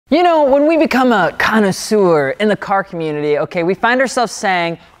You know, when we become a connoisseur in the car community, okay, we find ourselves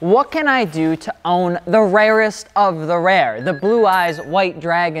saying, what can I do to own the rarest of the rare, the blue eyes white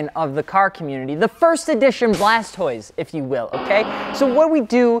dragon of the car community, the first edition Blastoise, if you will, okay? So what we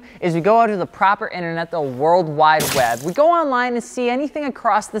do is we go out to the proper internet, the World Wide Web. We go online and see anything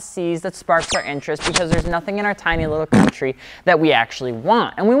across the seas that sparks our interest because there's nothing in our tiny little country that we actually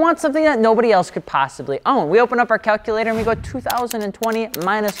want. And we want something that nobody else could possibly own. We open up our calculator and we go 2020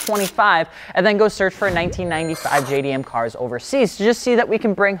 minus 25 and then go search for 1995 JDM cars overseas to just see that we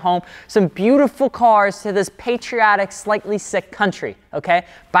can bring home some beautiful cars to this patriotic, slightly sick country, okay?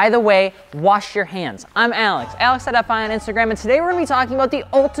 By the way, wash your hands. I'm Alex at.fi on Instagram, and today we're gonna be talking about the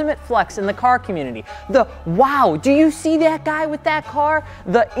ultimate flex in the car community. The wow, do you see that guy with that car?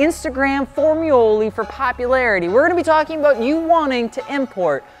 The Instagram formula for popularity. We're gonna be talking about you wanting to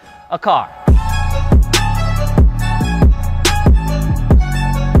import a car.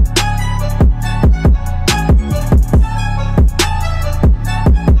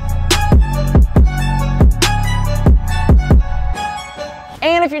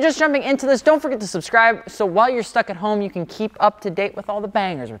 And if you're just jumping into this, don't forget to subscribe so while you're stuck at home, you can keep up to date with all the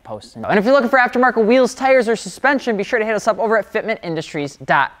bangers we're posting. And if you're looking for aftermarket wheels, tires, or suspension, be sure to hit us up over at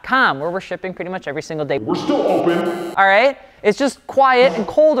fitmentindustries.com, where we're shipping pretty much every single day. We're still open. All right? It's just quiet and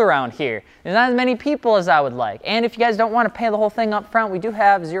cold around here. There's not as many people as I would like. And if you guys don't want to pay the whole thing up front, we do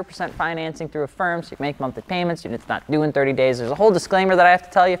have 0% financing through a firm, so you can make monthly payments. It's not due in 30 days. There's a whole disclaimer that I have to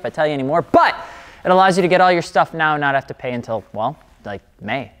tell you if I tell you anymore, but it allows you to get all your stuff now and not have to pay until, well, like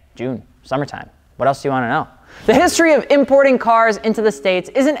May, June, summertime. What else do you want to know? The history of importing cars into the States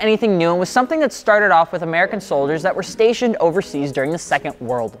isn't anything new and was something that started off with American soldiers that were stationed overseas during the Second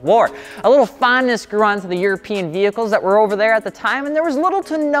World War. A little fondness grew onto the European vehicles that were over there at the time, and there was little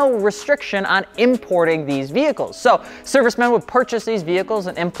to no restriction on importing these vehicles. So servicemen would purchase these vehicles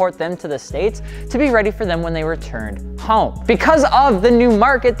and import them to the States to be ready for them when they returned home. Because of the new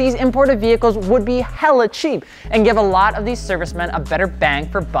market, these imported vehicles would be hella cheap and give a lot of these servicemen a better bang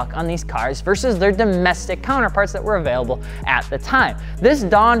for buck on these cars versus their domestic counterparts that were available at the time. This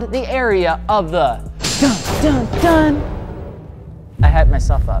dawned the area of the I hyped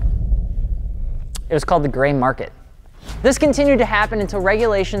myself up. It was called the gray market. This continued to happen until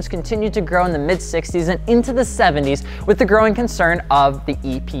regulations continued to grow in the mid-60s and into the 70s with the growing concern of the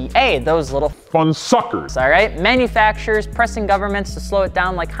EPA, those little fun suckers. All right, manufacturers pressing governments to slow it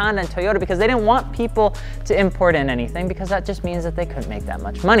down like Honda and Toyota because they didn't want people to import in anything because that just means that they couldn't make that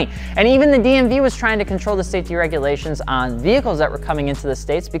much money. And even the DMV was trying to control the safety regulations on vehicles that were coming into the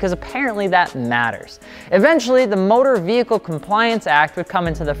States because apparently that matters. Eventually, the Motor Vehicle Compliance Act would come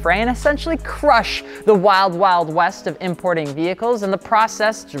into the fray and essentially crush the wild, wild west of importing vehicles, and the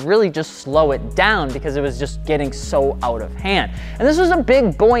process to really just slow it down because it was just getting so out of hand. And this was a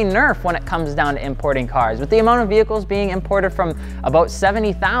big boy nerf when it comes down to importing cars, with the amount of vehicles being imported from about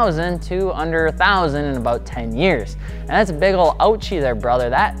 70,000 to under 1,000 in about 10 years. And that's a big old ouchie there, brother.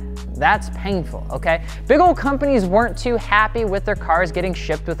 That's painful, okay? Big old companies weren't too happy with their cars getting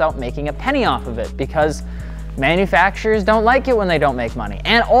shipped without making a penny off of it because manufacturers don't like it when they don't make money.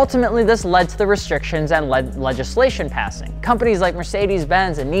 And ultimately this led to the restrictions and legislation passing. Companies like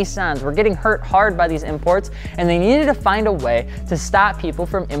Mercedes-Benz and Nissans were getting hurt hard by these imports, and they needed to find a way to stop people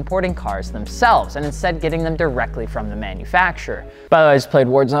from importing cars themselves and instead getting them directly from the manufacturer. By the way, I just played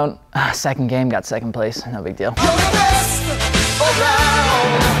Warzone. Second game, got second place, no big deal.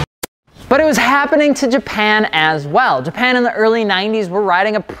 But it was happening to Japan as well. Japan in the early 90s were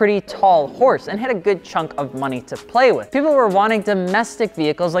riding a pretty tall horse and had a good chunk of money to play with. People were wanting domestic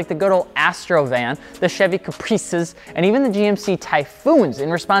vehicles like the good old Astro van, the Chevy Caprices, and even the GMC Typhoons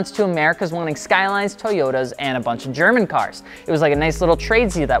in response to America's wanting Skylines, Toyotas, and a bunch of German cars. It was like a nice little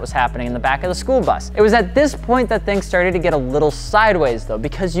tradesy that was happening in the back of the school bus. It was at this point that things started to get a little sideways though,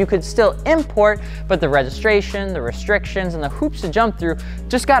 because you could still import, but the registration, the restrictions, and the hoops to jump through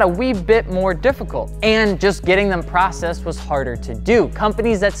just got a wee bit more difficult, and just getting them processed was harder to do.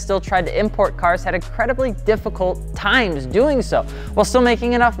 Companies that still tried to import cars had incredibly difficult times doing so, while still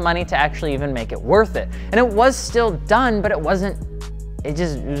making enough money to actually even make it worth it. And it was still done, but it was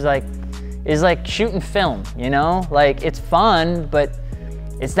like shooting film, you know? Like, it's fun, but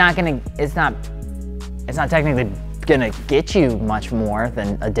it's not technically gonna get you much more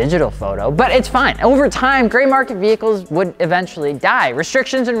than a digital photo, but it's fine. Over time, gray market vehicles would eventually die.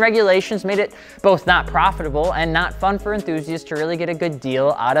 Restrictions and regulations made it both not profitable and not fun for enthusiasts to really get a good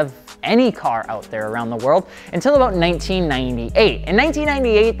deal out of any car out there around the world until about 1998. In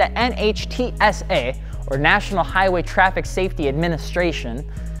 1998, the NHTSA, or National Highway Traffic Safety Administration,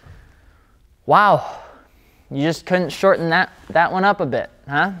 wow, you just couldn't shorten that one up a bit.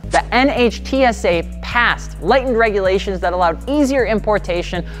 huh? The NHTSA passed lightened regulations that allowed easier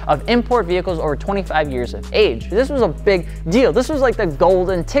importation of import vehicles over 25 years of age. This was a big deal. This was like the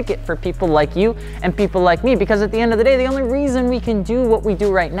golden ticket for people like you and people like me, because at the end of the day, the only reason we can do what we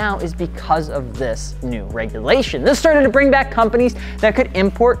do right now is because of this new regulation. This started to bring back companies that could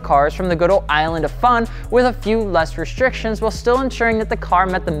import cars from the good old island of fun with a few less restrictions, while still ensuring that the car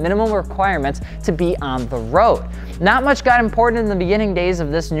met the minimum requirements to be on the road. Not much got imported in the beginning days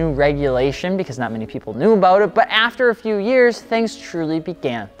of this new regulation because not many people knew about it, but after a few years, things truly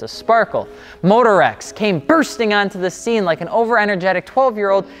began to sparkle. Motor X came bursting onto the scene like an over-energetic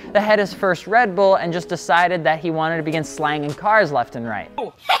 12-year-old that had his first Red Bull and just decided that he wanted to begin slanging cars left and right.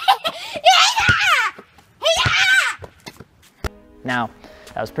 Now,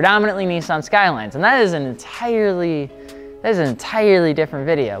 that was predominantly Nissan Skylines, and that is an entirely different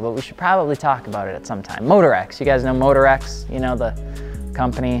video, but we should probably talk about it at some time. Motor X, you guys know Motor X, you know, the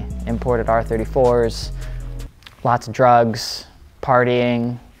company, imported R34s, lots of drugs,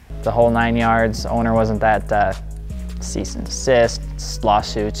 partying, the whole 9 yards. Owner wasn't that cease and desist,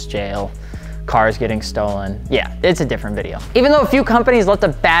 lawsuits, jail, cars getting stolen. Yeah, it's a different video. Even though a few companies left a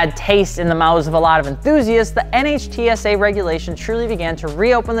bad taste in the mouths of a lot of enthusiasts, the NHTSA regulation truly began to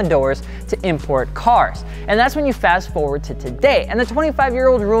reopen the doors to import cars. And that's when you fast forward to today. And the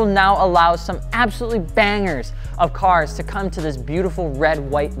 25-year-old rule now allows some absolutely bangers of cars to come to this beautiful red,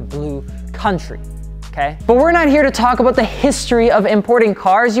 white, blue country. Okay? But we're not here to talk about the history of importing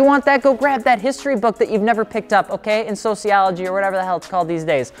cars. You want that? Go grab that history book that you've never picked up, okay? In sociology or whatever the hell it's called these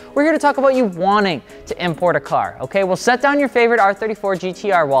days. We're here to talk about you wanting to import a car, okay? Well, set down your favorite R34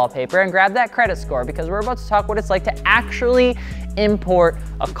 GT-R wallpaper and grab that credit score, because we're about to talk what it's like to actually import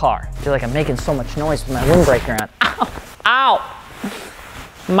a car. I feel like I'm making so much noise with my windbreaker on. Ow! Ow!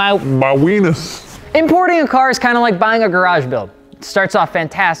 My weenus. Importing a car is kind of like buying a garage build. Starts off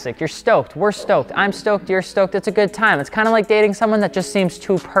fantastic. You're stoked. We're stoked. I'm stoked. You're stoked. It's a good time. It's kind of like dating someone that just seems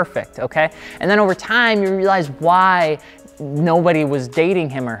too perfect, okay? And then over time, you realize why nobody was dating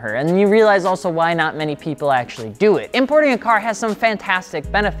him or her. And then you realize also why not many people actually do it. Importing a car has some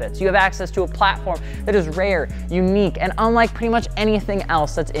fantastic benefits. You have access to a platform that is rare, unique, and unlike pretty much anything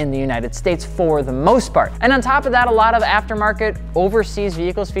else that's in the United States for the most part. And on top of that, a lot of aftermarket overseas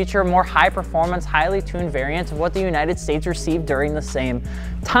vehicles feature more high performance, highly tuned variants of what the United States received during the same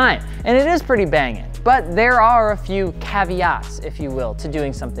time. And it is pretty banging. But there are a few caveats, if you will, to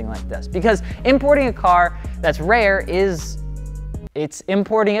doing something like this. Because importing a car that's rare it's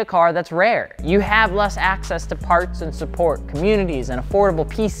importing a car that's rare. You have less access to parts and support, communities and affordable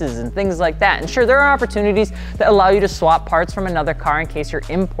pieces and things like that. And sure, there are opportunities that allow you to swap parts from another car in case your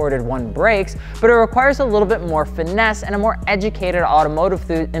imported one breaks, but it requires a little bit more finesse and a more educated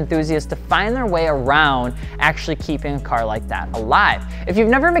automotive enthusiast to find their way around actually keeping a car like that alive. If you've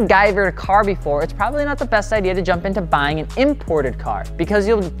never MacGyvered a car before, it's probably not the best idea to jump into buying an imported car, because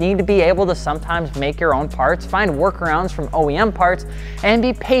you'll need to be able to sometimes make your own parts, find workarounds from OEM parts, and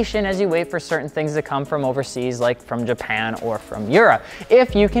be patient as you wait for certain things to come from overseas, like from Japan or from Europe,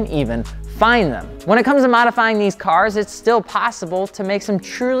 if you can even find them. When it comes to modifying these cars, it's still possible to make some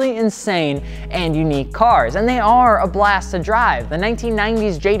truly insane and unique cars, and they are a blast to drive. The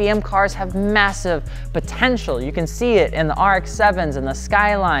 1990s JDM cars have massive potential. You can see it in the RX-7s and the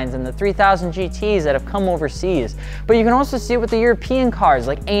Skylines and the 3000 GTs that have come overseas. But you can also see it with the European cars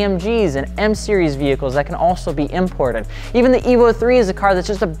like AMGs and M-Series vehicles that can also be imported. Even the Evo 3 is a car that's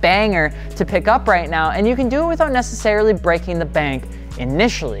just a banger to pick up right now, and you can do it without necessarily breaking the bank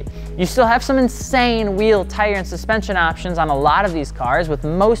initially. You still have some insane wheel, tire, and suspension options on a lot of these cars, with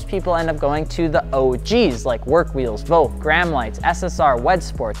most people end up going to the OGs like Work Wheels, Volt, Graham Lights, SSR, Wedge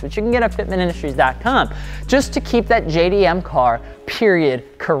Sports, which you can get at fitmentindustries.com, just to keep that JDM car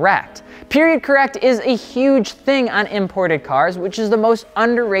period correct. Period correct is a huge thing on imported cars, which is the most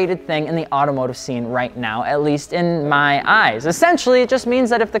underrated thing in the automotive scene right now, at least in my eyes. Essentially, it just means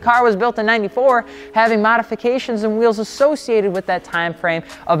that if the car was built in '94, having modifications and wheels associated with that time frame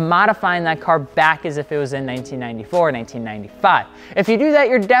of modifying that car back as if it was in 1994, 1995. If you do that,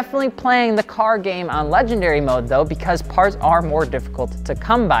 you're definitely playing the car game on legendary mode though, because parts are more difficult to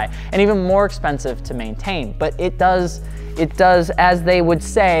come by and even more expensive to maintain. But it does, as they would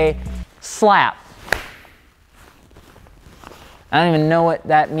say, slap. I don't even know what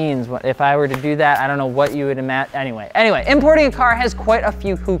that means. If I were to do that, I don't know what you would imagine. Anyway, importing a car has quite a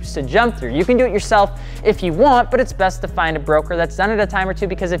few hoops to jump through. You can do it yourself if you want, but it's best to find a broker that's done it a time or two,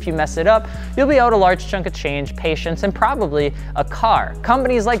 because if you mess it up, you'll be out a large chunk of change, patience, and probably a car.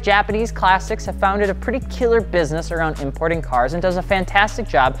 Companies like Japanese Classics have founded a pretty killer business around importing cars and does a fantastic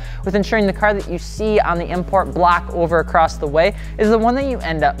job with ensuring the car that you see on the import block over across the way is the one that you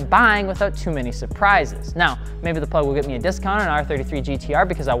end up buying without too many surprises. Now, maybe the plug will get me a discount on R32 GT-R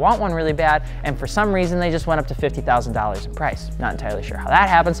because I want one really bad, and for some reason they just went up to $50,000 in price. Not entirely sure how that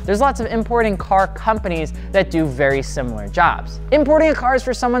happens. There's lots of importing car companies that do very similar jobs. Importing a car is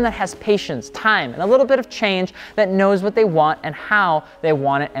for someone that has patience, time, and a little bit of change, that knows what they want and how they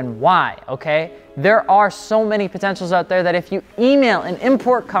want it and why, okay? There are so many potentials out there that if you email an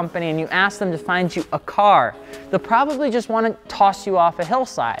import company and you ask them to find you a car, they'll probably just want to toss you off a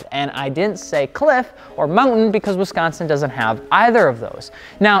hillside. And I didn't say cliff or mountain because Wisconsin doesn't have either of those.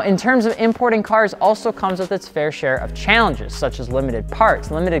 Now, in terms of importing cars, also comes with its fair share of challenges, such as limited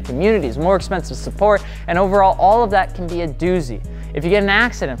parts, limited communities, more expensive support, and overall, all of that can be a doozy. If you get in an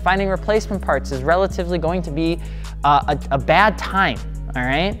accident, finding replacement parts is relatively going to be a bad time. All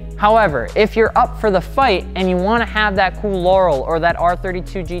right. However, if you're up for the fight and you want to have that cool Laurel or that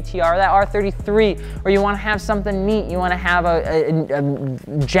R32 GT-R, that R33, or you want to have something neat, you want to have a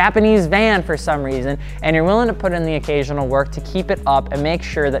Japanese van for some reason, and you're willing to put in the occasional work to keep it up and make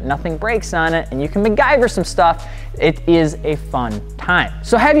sure that nothing breaks on it and you can MacGyver some stuff, it is a fun time.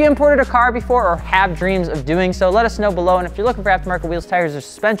 So have you imported a car before or have dreams of doing so? Let us know below. And if you're looking for aftermarket wheels, tires, or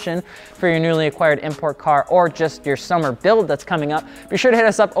suspension for your newly acquired import car or just your summer build that's coming up, be sure to hit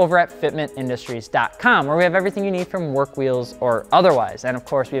us up over at fitmentindustries.com, where we have everything you need from work wheels or otherwise. And of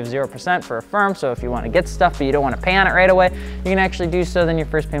course, we have 0% for a firm, so if you want to get stuff but you don't want to pay on it right away, you can actually do so. Then your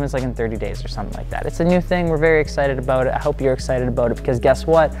first payment's like in 30 days or something like that. It's a new thing. We're very excited about it. I hope you're excited about it, because guess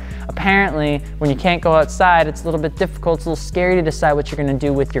what? Apparently, when you can't go outside, it's a little bit difficult. It's a little scary to decide what you're going to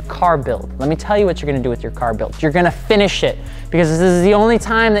do with your car build. Let me tell you what you're going to do with your car build. You're going to finish it, because this is the only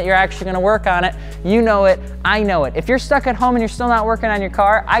time that you're actually going to work on it. You know it. I know it. If you're stuck at home and you're still not working on your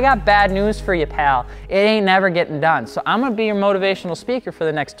car, I got bad news for you, pal. It ain't never getting done. So I'm going to be your motivational speaker for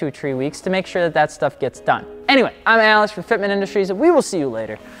the next 2-3 weeks to make sure that that stuff gets done. Anyway, I'm Alex from Fitment Industries, and we will see you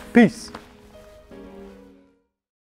later. Peace.